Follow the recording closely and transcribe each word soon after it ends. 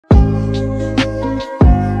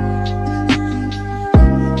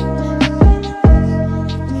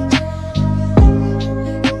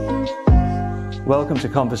Welcome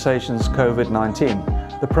to Conversations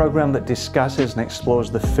COVID-19, the program that discusses and explores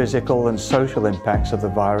the physical and social impacts of the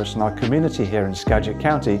virus in our community here in Skagit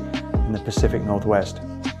County in the Pacific Northwest.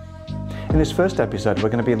 In this first episode, we're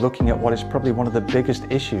going to be looking at what is probably one of the biggest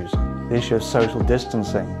issues, the issue of social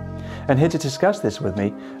distancing. And here to discuss this with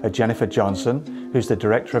me are Jennifer Johnson, who's the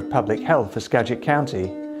Director of Public Health for Skagit County,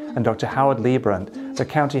 and Dr. Howard Leibrandt, the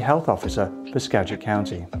County Health Officer for Skagit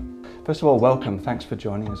County. First of all, welcome. Thanks for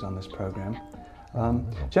joining us on this program.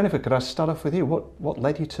 Jennifer, could I start off with you? What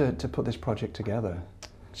led you to put this project together?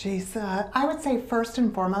 Geez, I would say first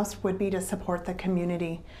and foremost would be to support the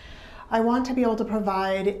community. I want to be able to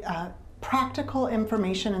provide practical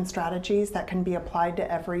information and strategies that can be applied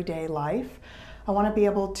to everyday life. I want to be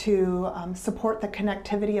able to support the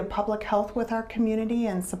connectivity of public health with our community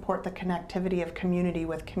and support the connectivity of community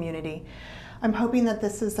with community. I'm hoping that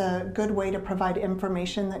this is a good way to provide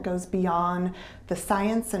information that goes beyond the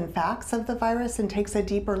science and facts of the virus and takes a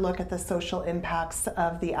deeper look at the social impacts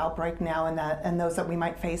of the outbreak now and those that we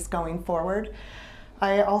might face going forward.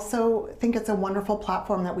 I also think it's a wonderful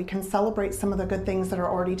platform that we can celebrate some of the good things that are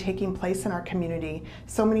already taking place in our community.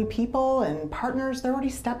 So many people and partners, they're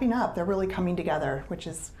already stepping up. They're really coming together, which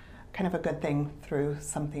is kind of a good thing through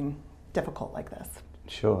something difficult like this.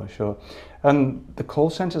 Sure. And the call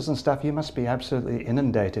centers and stuff, you must be absolutely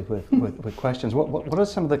inundated with questions. What are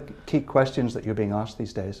some of the key questions that you're being asked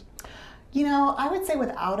these days? You know, I would say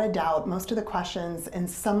without a doubt, most of the questions in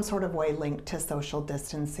some sort of way linked to social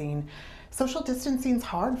distancing. Social distancing is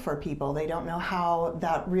hard for people. They don't know how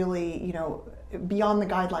that really, beyond the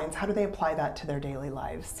guidelines, how do they apply that to their daily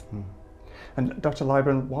lives? And Dr.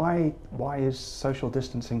 Leibrandt, why is social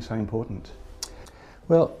distancing so important?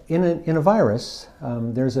 Well, in a virus,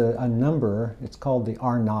 there's a number, it's called the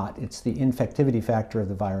R0, it's the infectivity factor of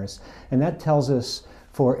the virus, and that tells us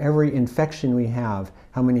for every infection we have,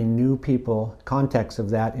 how many new people, contacts of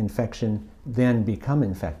that infection, then become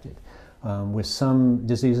infected. With some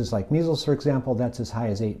diseases like measles, for example, that's as high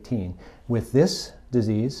as 18. With this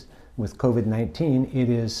disease, with COVID-19, it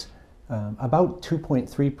is about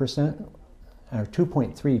 2.3%, or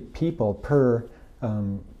 2.3 people per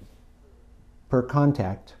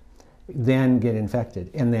contact then get infected.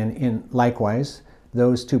 And then likewise,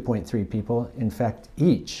 those 2.3 people infect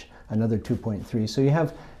each another 2.3. So you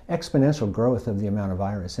have exponential growth of the amount of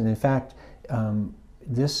virus. And in fact,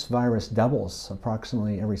 this virus doubles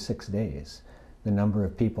approximately every 6 days, the number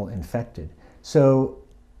of people infected. So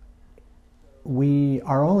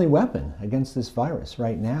our only weapon against this virus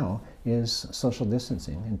right now is social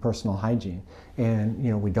distancing and personal hygiene.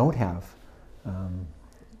 And we don't have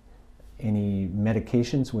any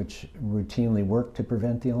medications which routinely work to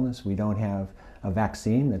prevent the illness. We don't have a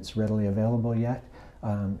vaccine that's readily available yet.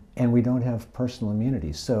 And we don't have personal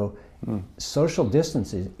immunity. So social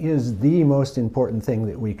distancing is the most important thing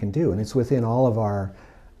that we can do, and it's within all of our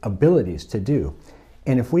abilities to do.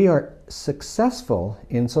 And if we are successful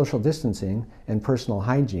in social distancing and personal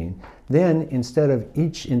hygiene, then instead of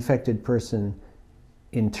each infected person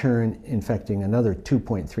in turn infecting another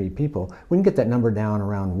 2.3 people, we can get that number down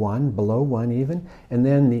around 1, below 1 even, and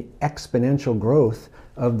then the exponential growth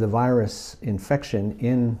of the virus infection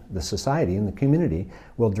in the society, in the community,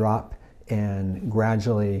 will drop and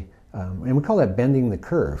gradually, and we call that bending the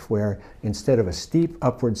curve, where instead of a steep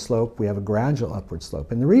upward slope, we have a gradual upward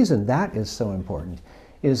slope. And the reason that is so important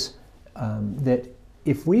is that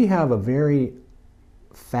if we have a very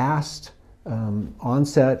fast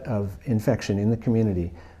onset of infection in the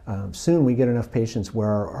community, soon we get enough patients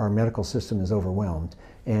where our medical system is overwhelmed.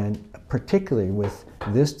 And particularly with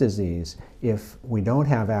this disease, if we don't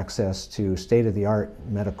have access to state-of-the-art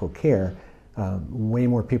medical care, way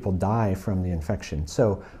more people die from the infection.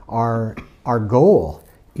 So our goal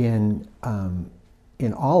in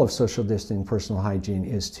all of social distancing, personal hygiene,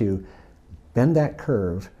 is to bend that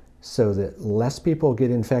curve so that less people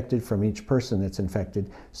get infected from each person that's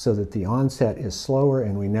infected, so that the onset is slower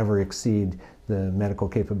and we never exceed the medical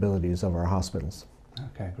capabilities of our hospitals.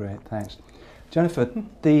 Okay, great, thanks. Jennifer,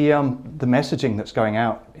 the messaging that's going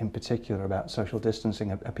out in particular about social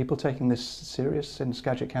distancing, are people taking this serious in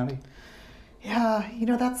Skagit County? Yeah,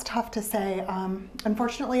 that's tough to say.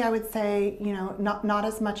 Unfortunately, I would say, not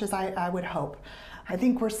as much as I would hope. I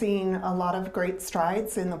think we're seeing a lot of great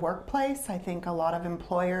strides in the workplace. I think a lot of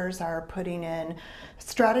employers are putting in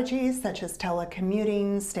strategies such as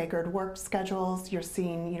telecommuting, staggered work schedules. You're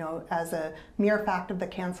seeing, as a mere fact of the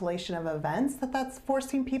cancellation of events, that's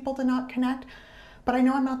forcing people to not connect. But I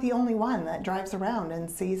know I'm not the only one that drives around and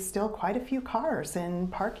sees still quite a few cars in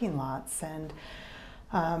parking lots. And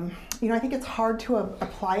I think it's hard to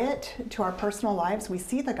apply it to our personal lives. We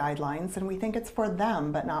see the guidelines and we think it's for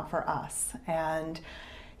them, but not for us. And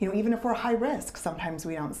even if we're high risk, sometimes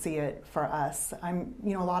we don't see it for us. A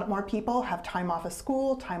lot more people have time off of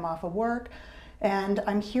school, time off of work, and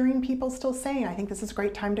I'm hearing people still saying, I think this is a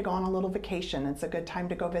great time to go on a little vacation. It's a good time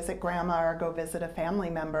to go visit grandma or go visit a family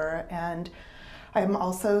member. And I'm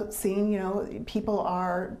also seeing, people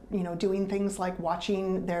are, doing things like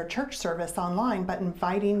watching their church service online, but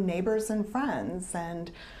inviting neighbors and friends and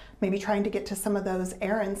maybe trying to get to some of those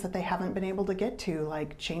errands that they haven't been able to get to,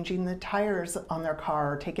 like changing the tires on their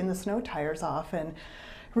car or taking the snow tires off, and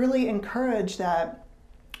really encourage that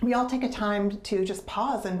we all take a time to just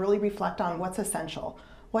pause and really reflect on what's essential.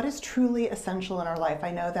 What is truly essential in our life?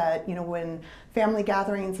 I know that, when family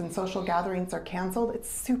gatherings and social gatherings are canceled, it's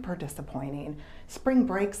super disappointing. Spring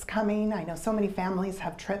break's coming. I know so many families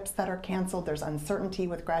have trips that are canceled. There's uncertainty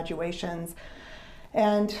with graduations.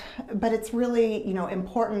 But it's really,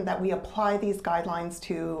 important that we apply these guidelines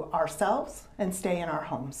to ourselves and stay in our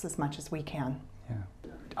homes as much as we can. Yeah.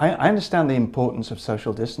 I understand the importance of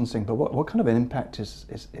social distancing, but what kind of an impact is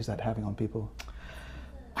that having on people?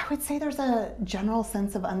 I would say there's a general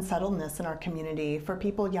sense of unsettledness in our community for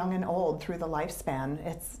people young and old through the lifespan.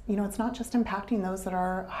 It's not just impacting those that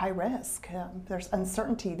are high risk. There's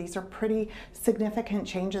uncertainty. These are pretty significant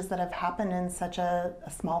changes that have happened in such a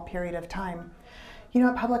small period of time.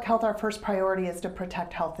 At Public Health, our first priority is to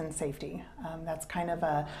protect health and safety. That's kind of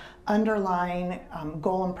a underlying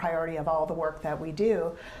goal and priority of all the work that we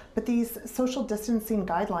do. But these social distancing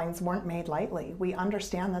guidelines weren't made lightly. We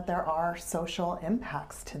understand that there are social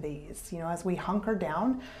impacts to these. As we hunker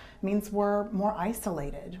down, it means we're more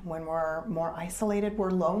isolated. When we're more isolated,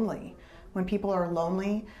 we're lonely. When people are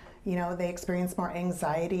lonely, they experience more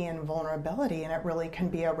anxiety and vulnerability, and it really can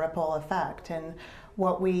be a ripple effect. And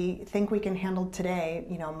what we think we can handle today,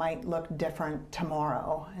 might look different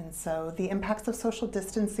tomorrow. And so the impacts of social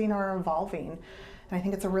distancing are evolving. And I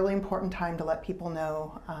think it's a really important time to let people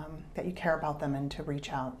know that you care about them and to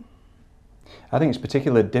reach out. I think it's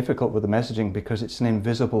particularly difficult with the messaging because it's an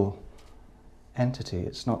invisible entity.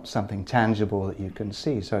 It's not something tangible that you can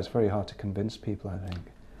see. So it's very hard to convince people, I think.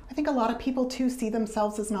 I think a lot of people too see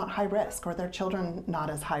themselves as not high risk, or their children not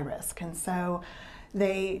as high risk. And so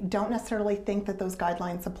they don't necessarily think that those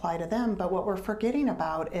guidelines apply to them, but what we're forgetting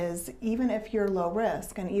about is even if you're low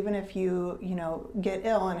risk and even if you get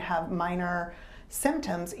ill and have minor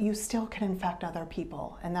symptoms, you still can infect other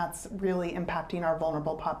people, and that's really impacting our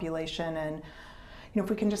vulnerable population. And if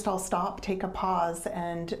we can just all stop, take a pause,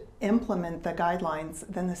 and implement the guidelines,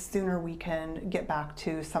 then the sooner we can get back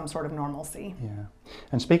to some sort of normalcy. Yeah.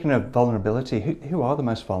 And speaking of vulnerability, who are the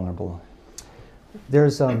most vulnerable?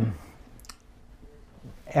 There's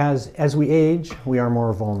as we age, we are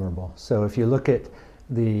more vulnerable. So if you look at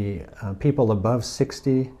the people above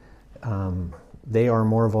 60, they are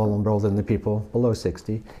more vulnerable than the people below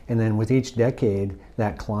 60. And then with each decade,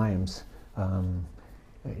 that climbs.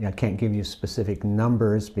 I can't give you specific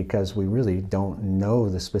numbers because we really don't know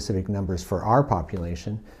the specific numbers for our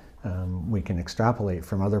population. We can extrapolate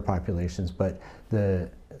from other populations, but the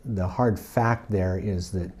hard fact there is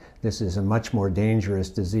that this is a much more dangerous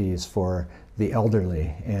disease for the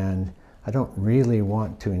elderly, and I don't really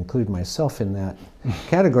want to include myself in that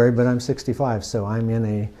category, but I'm 65, so I'm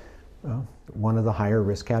in one of the higher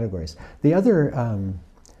risk categories. The other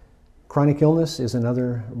chronic illness is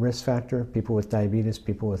another risk factor. People with diabetes,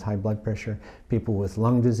 people with high blood pressure, people with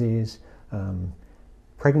lung disease.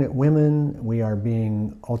 Pregnant women, we are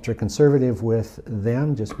being ultra conservative with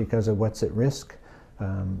them just because of what's at risk.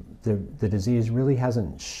 The disease really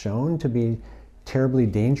hasn't shown to be terribly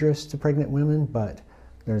dangerous to pregnant women, but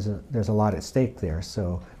there's a lot at stake there.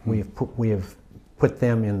 So we have put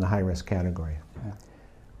them in the high risk category. Yeah.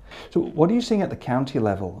 So what are you seeing at the county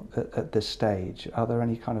level at this stage? Are there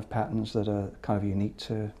any kind of patterns that are kind of unique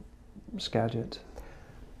to Skagit?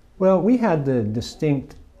 Well, we had the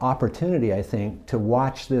distinct opportunity, I think, to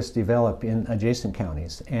watch this develop in adjacent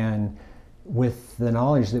counties. And with the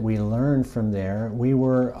knowledge that we learned from there, we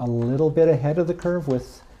were a little bit ahead of the curve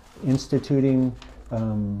with instituting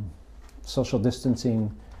social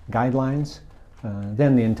distancing guidelines.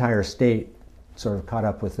 Then the entire state sort of caught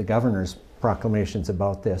up with the governor's proclamations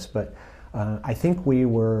about this, but I think we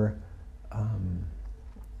were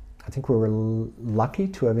lucky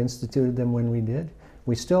to have instituted them when we did.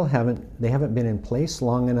 We still they haven't been in place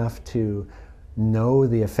long enough to know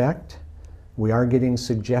the effect. We are getting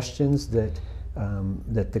suggestions that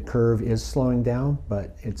the curve is slowing down,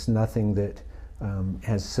 but it's nothing that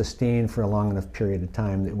has sustained for a long enough period of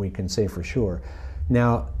time that we can say for sure.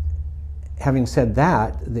 Now, having said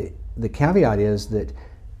that, the caveat is that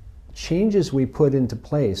changes we put into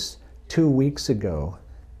place 2 weeks ago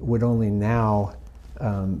would only now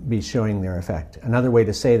be showing their effect. Another way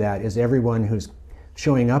to say that is everyone who's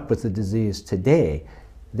showing up with the disease today,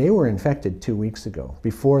 they were infected 2 weeks ago,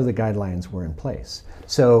 before the guidelines were in place.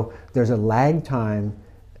 So there's a lag time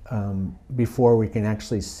before we can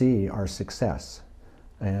actually see our success.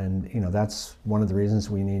 And that's one of the reasons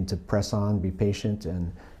we need to press on, be patient,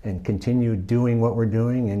 and continue doing what we're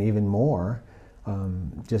doing, and even more,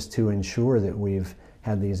 just to ensure that we've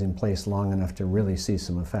had these in place long enough to really see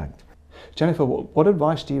some effect. Jennifer, what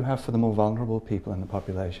advice do you have for the more vulnerable people in the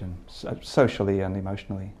population, socially and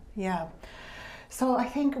emotionally? Yeah. So I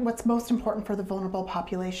think what's most important for the vulnerable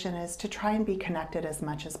population is to try and be connected as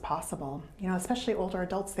much as possible. Especially older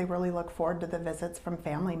adults, they really look forward to the visits from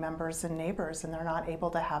family members and neighbors, and they're not able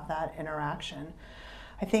to have that interaction.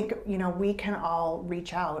 I think, we can all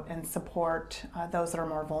reach out and support those that are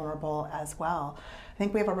more vulnerable as well. I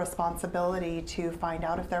think we have a responsibility to find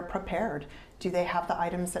out if they're prepared. Do they have the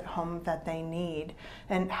items at home that they need?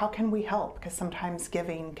 And how can we help? Because sometimes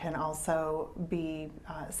giving can also be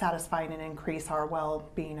satisfying and increase our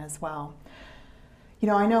well-being as well.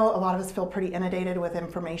 I know a lot of us feel pretty inundated with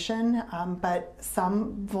information, but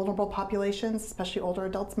some vulnerable populations, especially older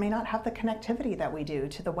adults, may not have the connectivity that we do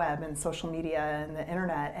to the web and social media and the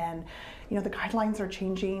internet. And the guidelines are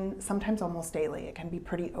changing sometimes almost daily. It can be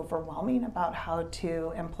pretty overwhelming about how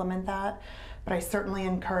to implement that. But I certainly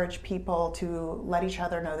encourage people to let each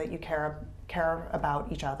other know that you care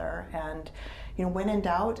about each other. And when in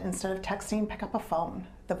doubt, instead of texting, pick up a phone.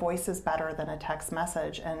 The voice is better than a text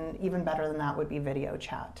message, and even better than that would be video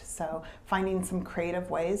chat. So finding some creative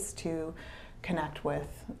ways to connect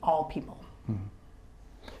with all people.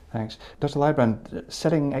 Thanks. Dr. Lybrand,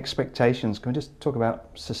 setting expectations, can we just talk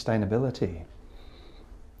about sustainability?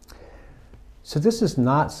 So this is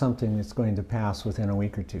not something that's going to pass within a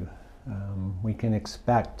week or two. We can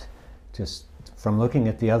expect, just from looking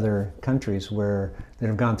at the other countries that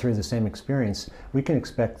have gone through the same experience, we can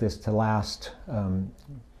expect this to last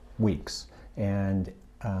weeks. And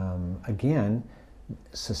again,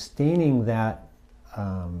 sustaining that,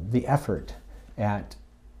 the effort at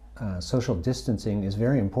social distancing is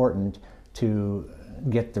very important to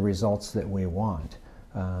get the results that we want.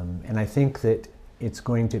 And I think that it's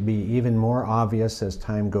going to be even more obvious as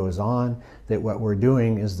time goes on that what we're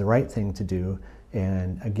doing is the right thing to do.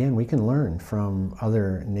 And again, we can learn from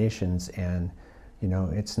other nations, and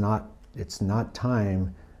it's not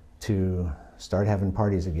time to start having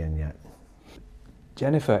parties again yet.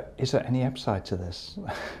 Jennifer, is there any upside to this?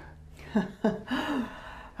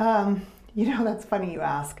 That's funny you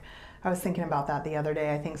ask. I was thinking about that the other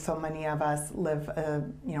day. I think so many of us live,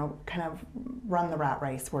 kind of run the rat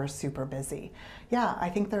race. We're super busy. Yeah, I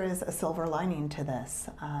think there is a silver lining to this.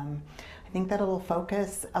 I think that it'll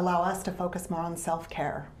allow us to focus more on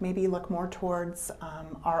self-care, maybe look more towards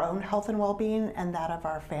our own health and well-being and that of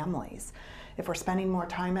our families. If we're spending more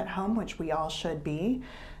time at home, which we all should be,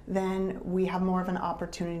 then we have more of an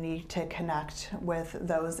opportunity to connect with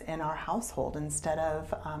those in our household instead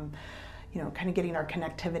of kind of getting our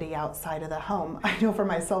connectivity outside of the home. I know for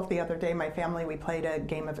myself, the other day, my family, we played a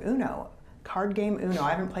game of Uno, card game Uno.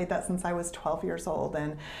 I haven't played that since I was 12 years old,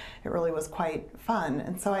 and it really was quite fun.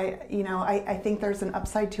 And so I think there's an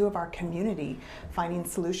upside too of our community, finding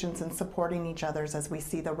solutions and supporting each other's as we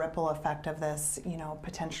see the ripple effect of this,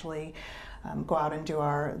 potentially go out and do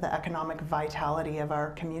the economic vitality of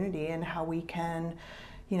our community and how we can,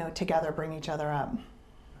 together bring each other up.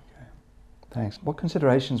 Okay, thanks. What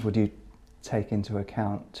considerations would you take into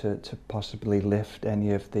account to possibly lift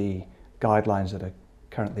any of the guidelines that are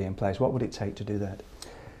currently in place? What would it take to do that?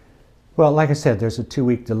 Well, like I said, there's a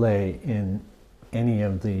 2-week delay in any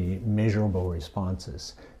of the measurable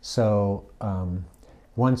responses. So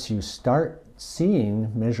once you start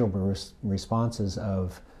seeing measurable responses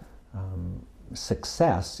of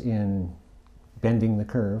success in bending the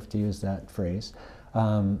curve, to use that phrase,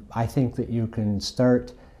 I think that you can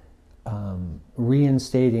start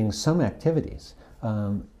reinstating some activities.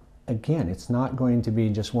 Again, it's not going to be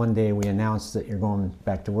just one day we announce that you're going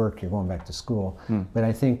back to work, you're going back to school, but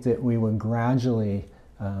I think that we would gradually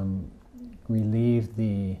relieve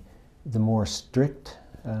the more strict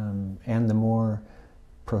and the more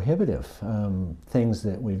prohibitive things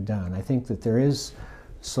that we've done. I think that there is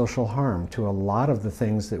social harm to a lot of the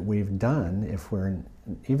things that we've done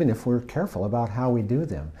even if we're careful about how we do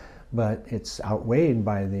them, but it's outweighed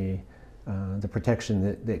by the protection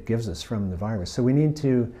that it gives us from the virus. So we need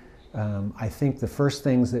to, I think the first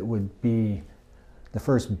things that would be, the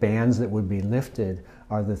first bans that would be lifted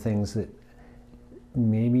are the things that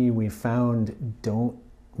maybe we found don't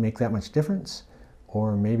make that much difference,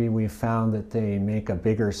 or maybe we found that they make a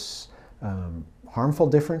bigger harmful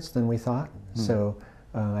difference than we thought. So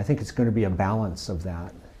I think it's going to be a balance of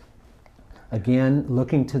that. Again,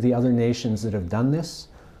 looking to the other nations that have done this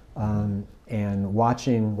and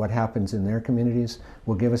watching what happens in their communities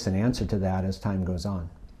will give us an answer to that as time goes on.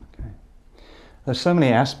 Okay. There's so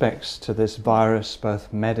many aspects to this virus,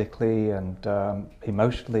 both medically and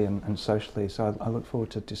emotionally and socially, so I look forward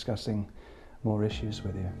to discussing more issues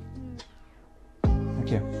with you.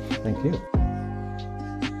 Thank you. Thank you.